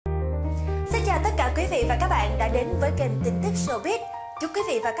Xin chào tất cả quý vị và các bạn đã đến với kênh tin tức showbiz. Chúc quý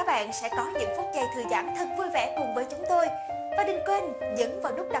vị và các bạn sẽ có những phút giây thư giãn thật vui vẻ cùng với chúng tôi. Và đừng quên nhấn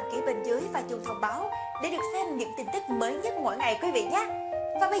vào nút đăng ký bên dưới và chuông thông báo để được xem những tin tức mới nhất mỗi ngày quý vị nhé.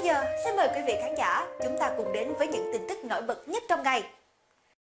 Và bây giờ xin mời quý vị khán giả chúng ta cùng đến với những tin tức nổi bật nhất trong ngày.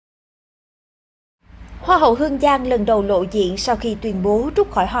 Hoa hậu Hương Giang lần đầu lộ diện sau khi tuyên bố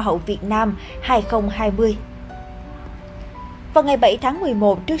rút khỏi Hoa hậu Việt Nam 2020. Vào ngày 7 tháng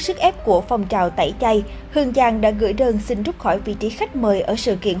 11, trước sức ép của phong trào tẩy chay, Hương Giang đã gửi đơn xin rút khỏi vị trí khách mời ở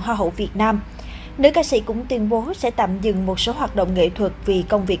sự kiện Hoa hậu Việt Nam. Nữ ca sĩ cũng tuyên bố sẽ tạm dừng một số hoạt động nghệ thuật vì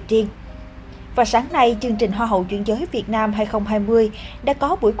công việc riêng. Vào sáng nay, chương trình Hoa hậu chuyển giới Việt Nam 2020 đã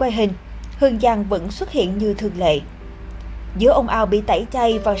có buổi quay hình. Hương Giang vẫn xuất hiện như thường lệ. Giữa ồn ào bị tẩy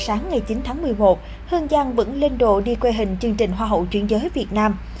chay vào sáng ngày 9 tháng 11, Hương Giang vẫn lên đồ đi quay hình chương trình Hoa hậu chuyển giới Việt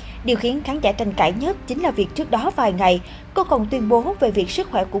Nam. Điều khiến khán giả tranh cãi nhất chính là việc trước đó vài ngày, cô còn tuyên bố về việc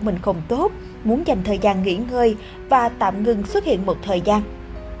sức khỏe của mình không tốt, muốn dành thời gian nghỉ ngơi và tạm ngừng xuất hiện một thời gian.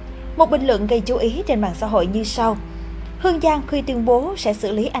 Một bình luận gây chú ý trên mạng xã hội như sau. Hương Giang khi tuyên bố sẽ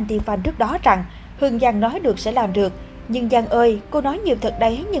xử lý anti-fan trước đó rằng Hương Giang nói được sẽ làm được, nhưng Giang ơi, cô nói nhiều thật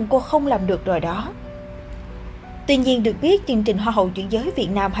đấy nhưng cô không làm được rồi đó. Tuy nhiên, được biết, chương trình Hoa hậu chuyển giới Việt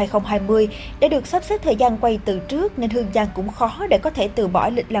Nam 2020 đã được sắp xếp thời gian quay từ trước nên Hương Giang cũng khó để có thể từ bỏ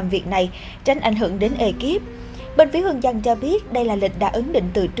lịch làm việc này, tránh ảnh hưởng đến ekip. Bên phía Hương Giang cho biết đây là lịch đã ấn định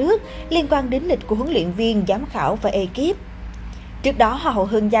từ trước, liên quan đến lịch của huấn luyện viên, giám khảo và ekip. Trước đó, Hoa hậu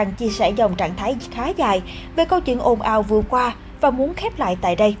Hương Giang chia sẻ dòng trạng thái khá dài về câu chuyện ồn ào vừa qua và muốn khép lại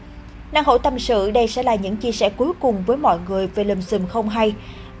tại đây. Nàng hậu tâm sự đây sẽ là những chia sẻ cuối cùng với mọi người về lùm xùm không hay.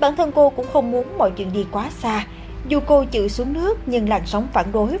 Bản thân cô cũng không muốn mọi chuyện đi quá xa. Dù cô chịu xuống nước nhưng làn sóng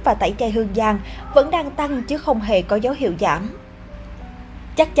phản đối và tẩy chay Hương Giang vẫn đang tăng chứ không hề có dấu hiệu giảm.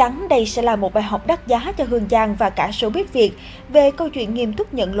 Chắc chắn đây sẽ là một bài học đắt giá cho Hương Giang và cả showbiz Việt về câu chuyện nghiêm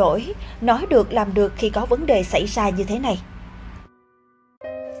túc nhận lỗi, nói được làm được khi có vấn đề xảy ra như thế này.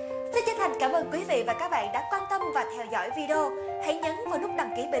 Xin chân thành cảm ơn quý vị và các bạn đã quan tâm và theo dõi video. Hãy nhấn vào nút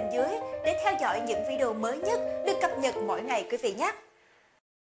đăng ký bên dưới để theo dõi những video mới nhất được cập nhật mỗi ngày quý vị nhé.